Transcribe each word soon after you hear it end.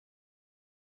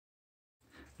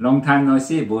Long time no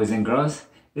see, boys and girls.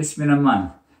 It's been a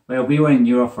month. Well, we were in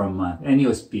Europe for a month and it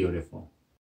was beautiful.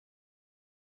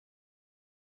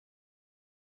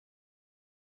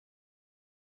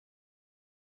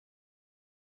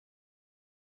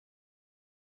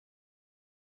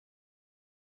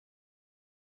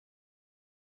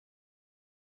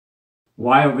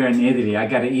 While we're in Italy, I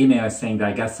got an email saying that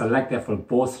I got selected for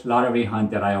both lottery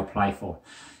hunt that I applied for.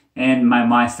 And my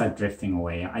mind started drifting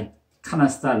away. I kind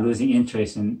of started losing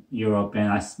interest in Europe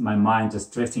and my mind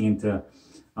just drifting into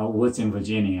woods in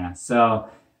Virginia. So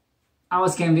I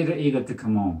was getting a little eager to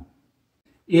come home.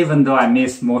 Even though I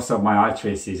missed most of my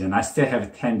archery season, I still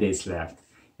have 10 days left.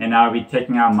 And I'll be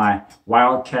taking out my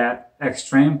Wildcat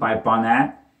Extreme by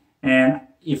Barnett. And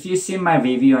if you see my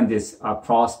review on this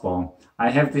crossbow, I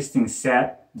have this thing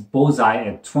set bullseye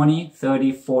at 20,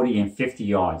 30, 40, and 50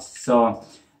 yards. So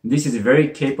this is very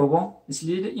capable. It's a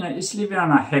little bit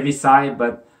on a heavy side,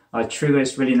 but trigger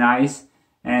is really nice.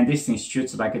 And this thing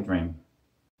shoots like a dream.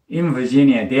 In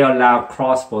Virginia, they allow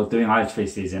crossbow during archery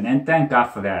season, and thank God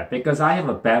for that, because I have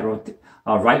a bad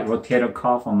right rotator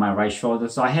cuff on my right shoulder,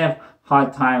 so I have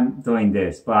hard time doing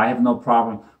this, but I have no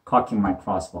problem cocking my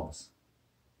crossbows.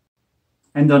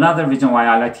 And another reason why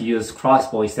I like to use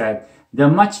crossbow is that they're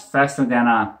much faster than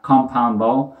a compound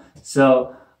bow.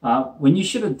 So when you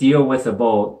shoot a deer with a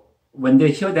bow, when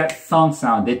they hear that thump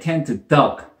sound, they tend to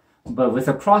duck. But with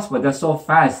a crossbow, they're so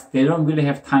fast, they don't really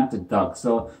have time to duck.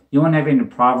 So you won't have any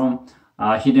problem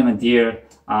hitting a deer,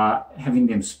 having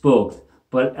them spooked.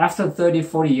 But after 30,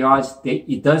 40 yards,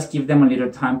 it does give them a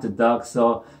little time to duck.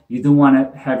 So you do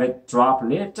want to have it drop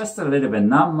just a little bit,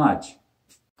 not much.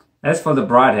 As for the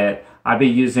broadhead, I've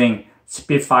been using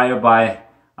Spitfire by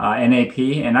NAP,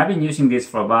 and I've been using this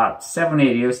for about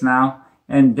 7-8 years now.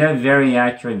 And they're very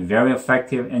accurate, very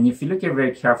effective. And if you look at it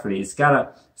very carefully, it's got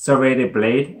a serrated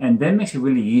blade, and that makes it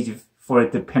really easy for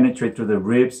it to penetrate through the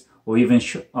ribs or even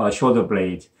shoulder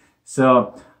blades.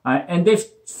 So, and they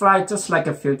fly just like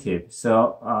a field tip.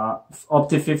 So, up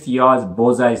to 50 yards,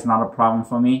 bullseye is not a problem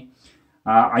for me.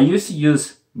 I used to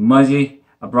use Muzzy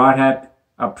broadhead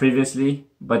previously,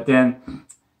 but then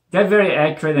they're very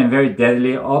accurate and very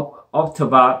deadly up to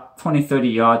about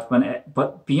 20-30 yards,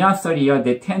 but beyond 30 yards,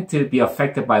 they tend to be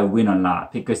affected by wind a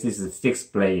lot because this is a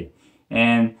fixed blade.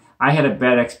 And I had a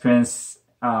bad experience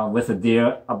with a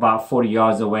deer about 40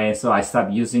 yards away, so I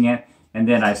stopped using it, and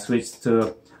then I switched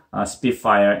to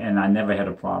Spitfire, and I never had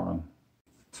a problem.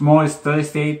 Tomorrow is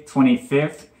Thursday,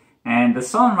 25th, and the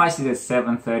sun rises at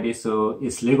 7:30, so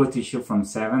it's legal to shoot from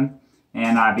 7,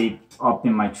 and I'll be up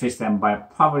in my tree stand by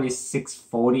probably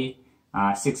 6:40.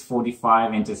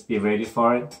 6:45 and just be ready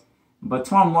for it. But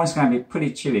tomorrow morning is going to be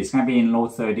pretty chilly. It's going to be in low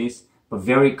 30s, but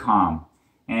very calm.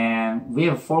 And we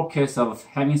have a forecast of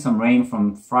having some rain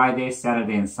from Friday,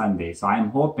 Saturday, and Sunday. So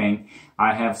I'm hoping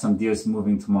I have some deers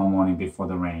moving tomorrow morning before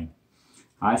the rain.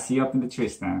 I'll see you up in the tree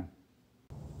stand.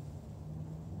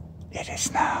 It is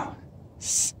now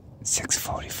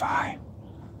 6:45,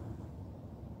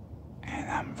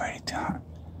 and I'm ready to hunt.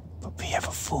 But we have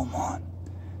a full moon.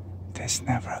 That's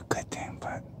never a good thing,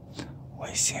 but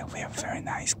we see we have a very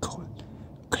nice, cool,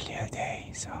 clear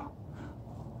day, so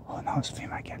who knows, we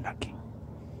might get lucky.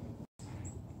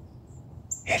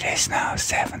 It is now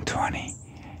 7:20,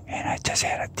 and I just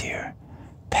had a deer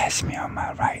pass me on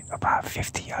my right about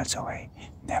 50 yards away.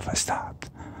 Never stopped.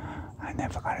 I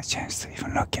never got a chance to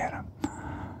even look at him,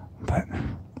 but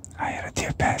I had a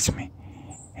deer pass me,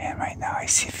 and right now I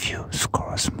see a few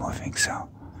squirrels moving, so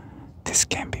this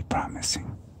can be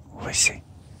promising. We'll see.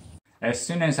 As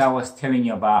soon as I was telling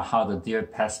you about how the deer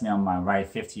passed me on my right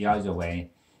 50 yards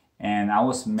away, and I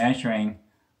was measuring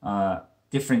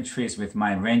different trees with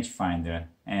my rangefinder,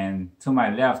 and to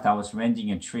my left I was ranging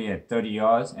a tree at 30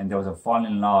 yards, and there was a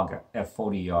fallen log at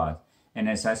 40 yards. And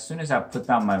as soon as I put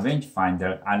down my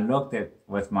rangefinder, I looked at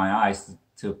with my eyes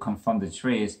to confirm the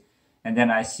trees, and then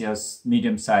I see a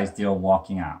medium-sized deer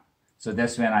walking out. So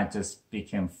that's when I just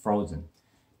became frozen.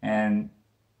 And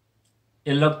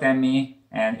it looked at me,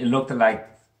 and it looked like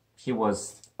he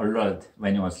was alert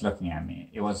when he was looking at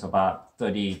me. It was about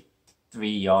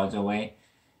 33 yards away,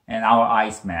 and our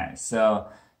eyes met. So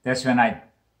that's when I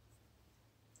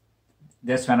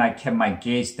kept my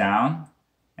gaze down,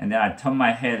 and then I turned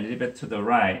my head a little bit to the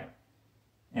right,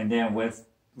 and then with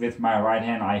my right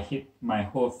hand, I hit my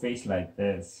whole face like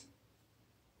this.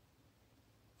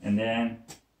 And then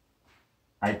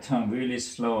I turned really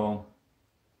slow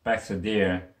back to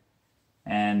deer.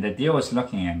 And the deer was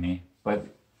looking at me, but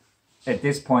at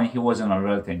this point, he wasn't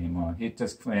alert anymore. He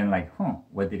just went like,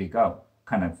 where did he go?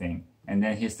 Kind of thing. and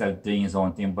then he started doing his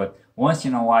own thing. But once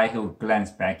in a while, he'll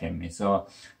glance back at me. So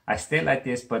I stayed like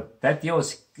this, but that deer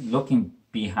was looking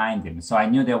behind him. So I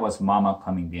knew there was mama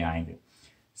coming behind him.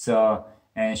 So,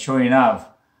 and sure enough,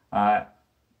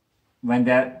 when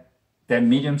that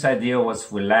medium-sized deer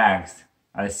was relaxed,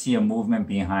 I see a movement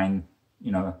behind,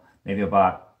 maybe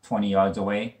about 20 yards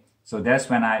away. So that's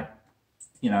when I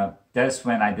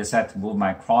decided to move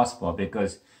my crossbow,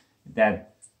 because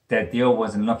that deer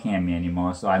wasn't looking at me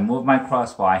anymore. So I moved my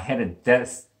crossbow. I had it dead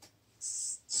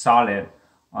solid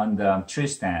on the tree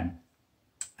stand,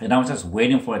 and I was just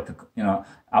waiting for it to,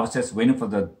 I was just waiting for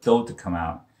the doe to come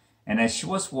out. And as she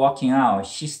was walking out,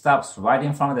 she stops right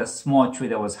in front of that small tree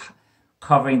that was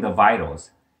covering the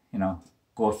vitals.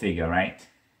 Go figure, right?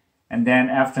 And then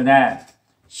after that,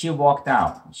 she walked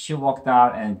out. She walked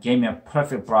out and gave me a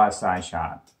perfect broadside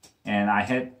shot. And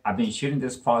I've been shooting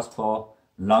this crossbow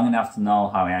long enough to know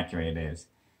how accurate it is.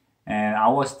 And I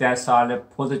was dead solid,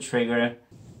 pulled the trigger.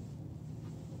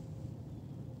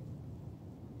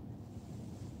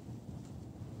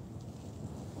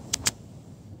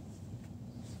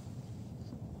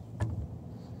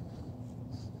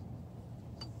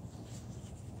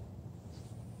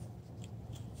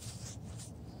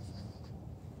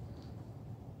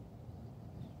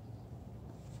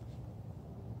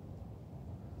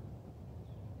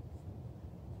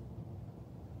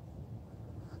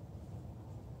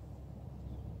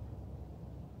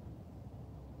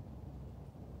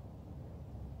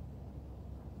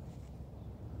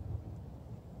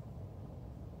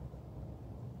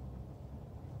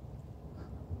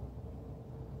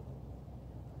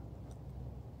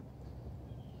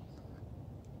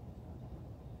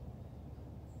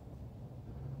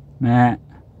 Matt.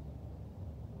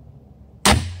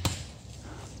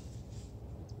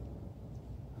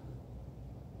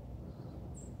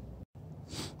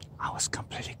 I was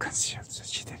completely concealed, so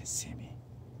she didn't see me.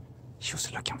 She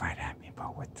was looking right at me,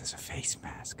 but with this face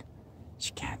mask,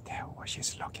 she can't tell what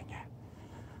she's looking at.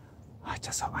 I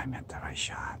just hope I made the right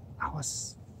shot. I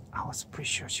was pretty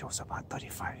sure she was about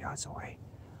 35 yards away.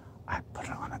 I put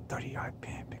her on a 30-yard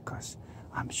pin because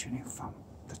I'm shooting from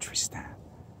the tree stand.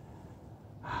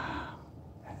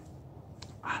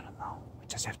 I don't know. We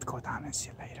just have to go down and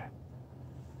see later.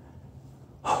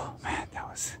 Oh man,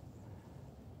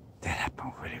 that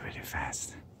happened really, really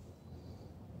fast.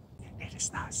 It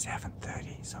is now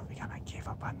 7:30, so we're gonna give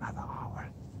up another hour.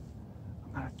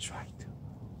 I'm gonna try to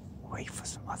wait for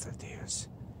some other deers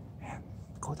and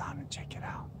go down and check it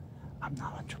out. I'm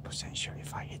not 100% sure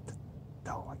if I hit the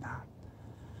doe or not.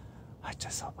 I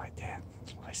just hope I did.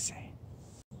 We'll see.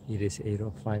 It is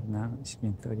 8:05 now. It's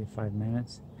been 35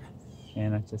 minutes.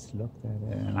 And I just looked at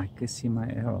it and I could see my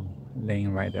arrow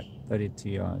laying right at 32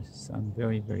 yards. So I'm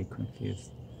very, very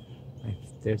confused.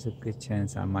 There's a good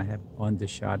chance I might have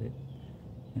undershot it.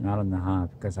 And I don't know how,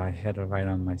 because I had it right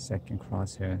on my second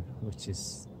crosshair, which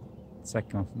is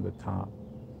second from the top.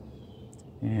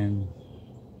 And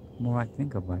the more I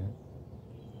think about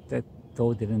it, that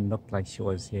doe didn't look like she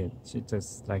was hit. She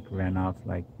just ran off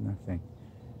like nothing.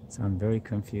 So I'm very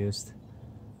confused.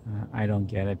 I don't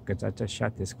get it, because I just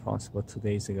shot this crossbow 2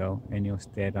 days ago and it was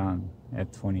dead on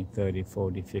at 20, 30,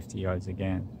 40, 50 yards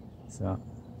again. So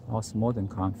I was more than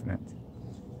confident.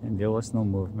 And there was no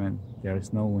movement, there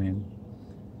is no wind.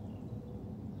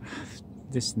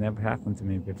 This never happened to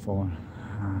me before.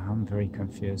 I'm very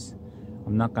confused.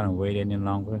 I'm not gonna wait any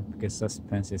longer because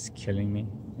suspense is killing me.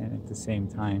 And at the same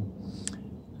time,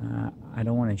 I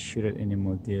don't want to shoot at any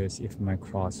more deers if my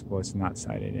crossbow is not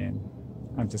sighted in.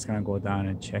 I'm just gonna go down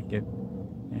and check it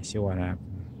and see what happens.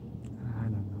 I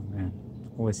don't know, man.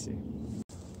 We'll see.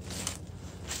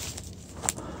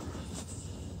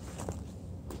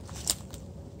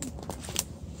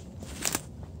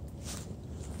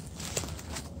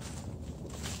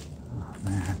 Oh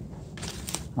man,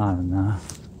 I don't know.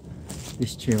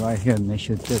 This tree right here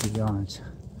measured 30 yards.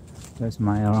 There's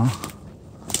my arrow.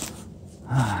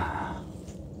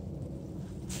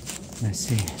 Let's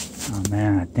see. Oh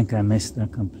man, I think I missed her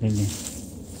completely.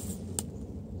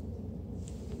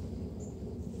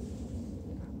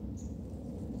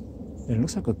 It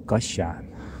looks like a gut shot.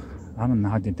 I don't know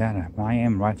how did that happen. I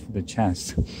am right for the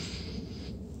chest.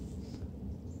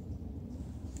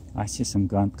 I see some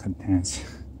gun contents.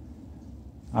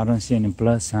 I don't see any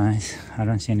blood signs. I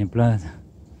don't see any blood.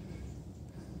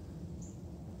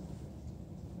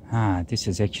 This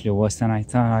is actually worse than I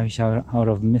thought. I wish I would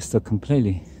have missed her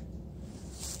completely.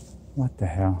 What the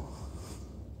hell?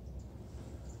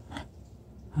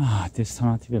 This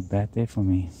turned out to be a bad day for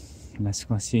me. Let's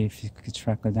go see if you could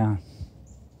track her down.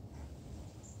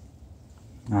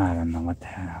 I don't know what the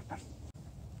hell happened.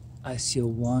 I see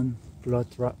one blood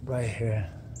drop right here.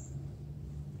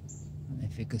 And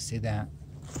if you could see that,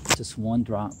 just one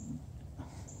drop.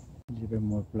 A little bit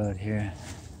more blood here.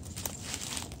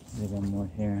 A little bit more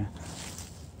here.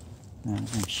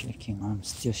 I'm shaking. I'm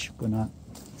still shaken up.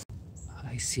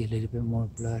 I see a little bit more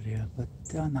blood here, but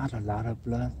there are not a lot of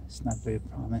blood. It's not very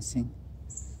promising.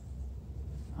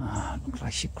 Looks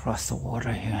like she crossed the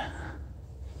water here.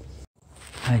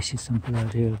 I see some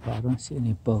blood here, but I don't see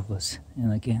any bubbles.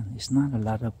 And again, it's not a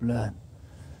lot of blood.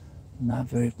 Not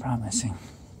very promising.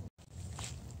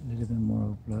 A little bit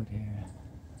more blood here.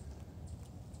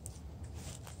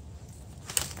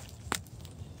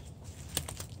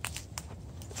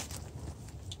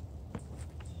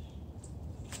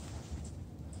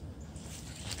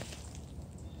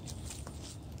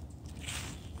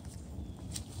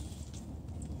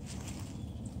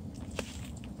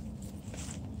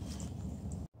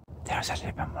 There's a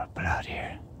little bit more blood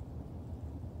here.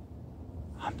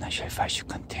 I'm not sure if I should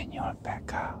continue or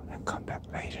back out and come back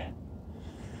later.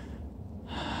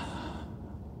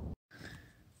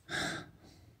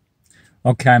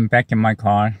 Okay, I'm back in my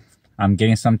car. I'm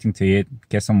getting something to eat,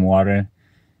 get some water.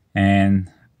 And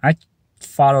I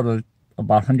followed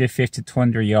about 150,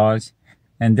 200 yards.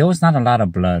 And there was not a lot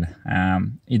of blood.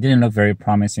 It didn't look very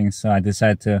promising, so I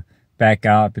decided to back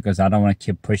out because I don't want to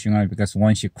keep pushing on it, because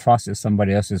once you cross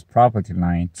somebody else's property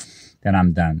line, then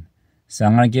I'm done. So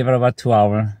I'm going to give it about 2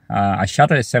 hours. I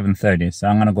shot it at 7:30, so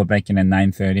I'm going to go back in at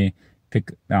 9:30,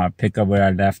 pick up where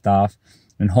I left off,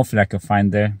 and hopefully I can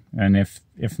find her. And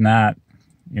if not,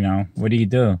 you know, what do you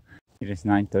do? It is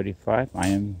 9:35. I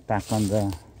am back on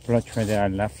the blood trail that I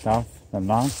left off the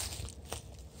log,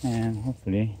 and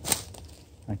hopefully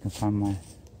I can find my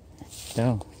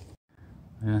doe.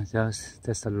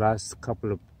 That's the last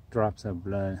couple of drops of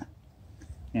blood,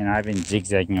 and I've been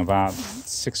zigzagging about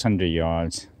 600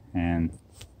 yards, and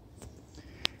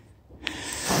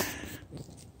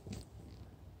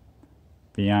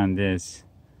beyond this,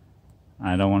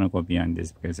 I don't want to go beyond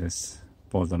this because it's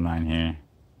borderline here.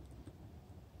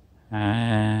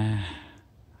 I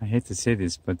hate to say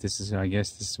this, but this is, I guess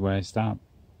this is where I stop.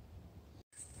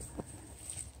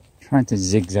 Trying to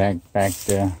zigzag back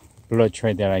the blood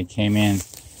trail that I came in,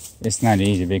 it's not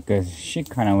easy because she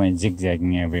kind of went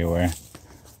zigzagging everywhere,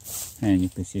 and you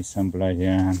can see some blood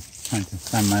here. I'm trying to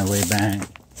find my way back.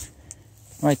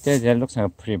 Right there, that looks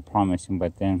like pretty promising,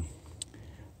 but then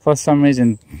for some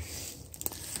reason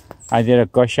I did a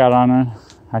gut shot on her.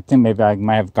 I think maybe I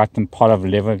might have gotten part of the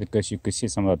liver because you could see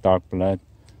some of the dark blood,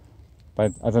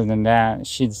 but other than that,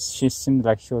 she seemed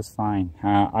like she was fine.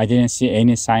 I didn't see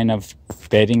any sign of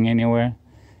bedding anywhere.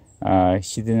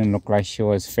 She didn't look like she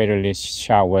was fatally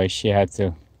shot where she had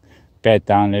to bed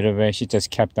down a little bit. She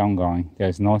just kept on going.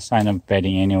 There's no sign of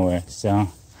bedding anywhere. So,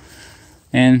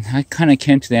 and I kind of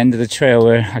came to the end of the trail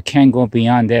where I can't go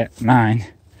beyond that line.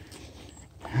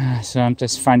 So I'm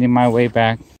just finding my way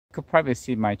back. You could probably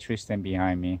see my tree stand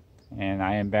behind me, and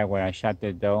I am back where I shot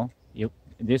the doe.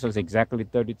 This was exactly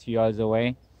 32 yards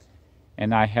away,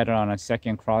 and I had her on a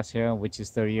second crosshair, which is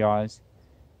 30 yards,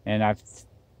 and I've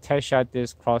test shot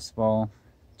this crossbow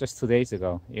just 2 days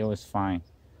ago. It was fine.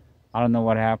 I don't know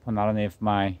what happened. I don't know if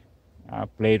my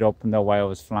blade opened up while I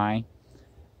was flying.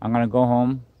 I'm gonna go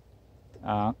home.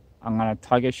 I'm gonna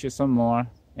target shoot some more,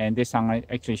 and this I'm gonna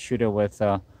actually shoot it with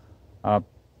a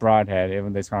broadhead,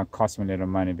 even though it's gonna cost me a little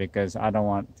money, because I don't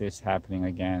want this happening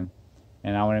again,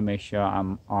 and I want to make sure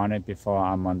I'm on it before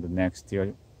I'm on the next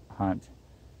deer hunt.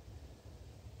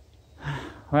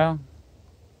 Well,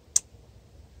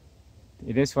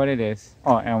 it is what it is.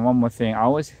 Oh, and one more thing. I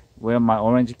always wear my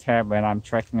orange cap when I'm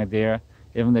tracking a deer,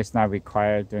 even though it's not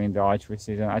required during the archery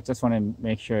season. I just want to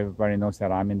make sure everybody knows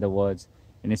that I'm in the woods,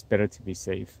 and it's better to be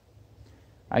safe.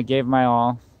 I gave my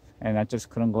all, and I just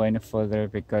couldn't go any further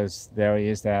because there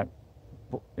is that,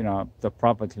 you know, the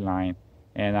property line,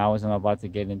 and I wasn't about to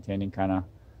get into any kind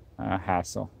of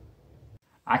hassle.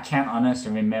 I can't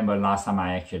honestly remember last time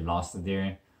I actually lost a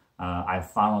deer. I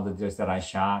found all the deers that I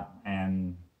shot,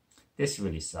 and this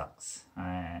really sucks.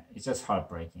 It's just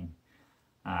heartbreaking.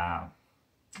 I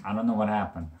don't know what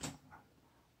happened.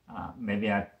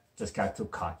 Maybe I just got too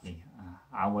cocky.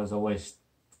 I was always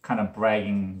kind of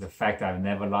bragging the fact that I've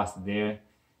never lost a deer,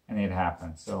 and it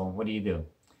happened. So what do you do?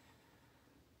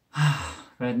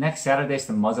 But next Saturday is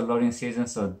the muzzle loading season,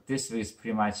 so this is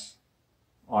pretty much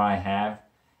all I have.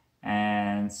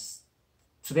 And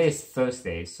today is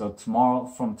Thursday, so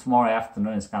from tomorrow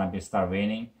afternoon it's gonna start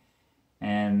raining,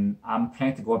 and I'm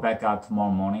planning to go back out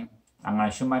tomorrow morning. I'm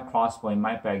gonna shoot my crossbow in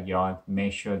my backyard,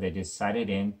 make sure they just sight it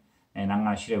in, and I'm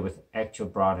gonna shoot it with actual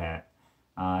broadhead,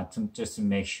 just to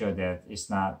make sure that it's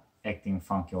not acting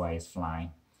funky while it's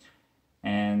flying.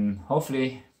 and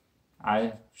hopefully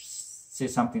I see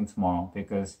something tomorrow,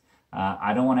 because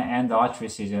I don't want to end the archery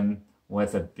season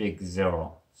with a big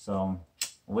 0. So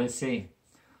we'll see.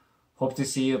 Hope to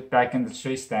see you back in the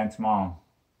tree stand tomorrow.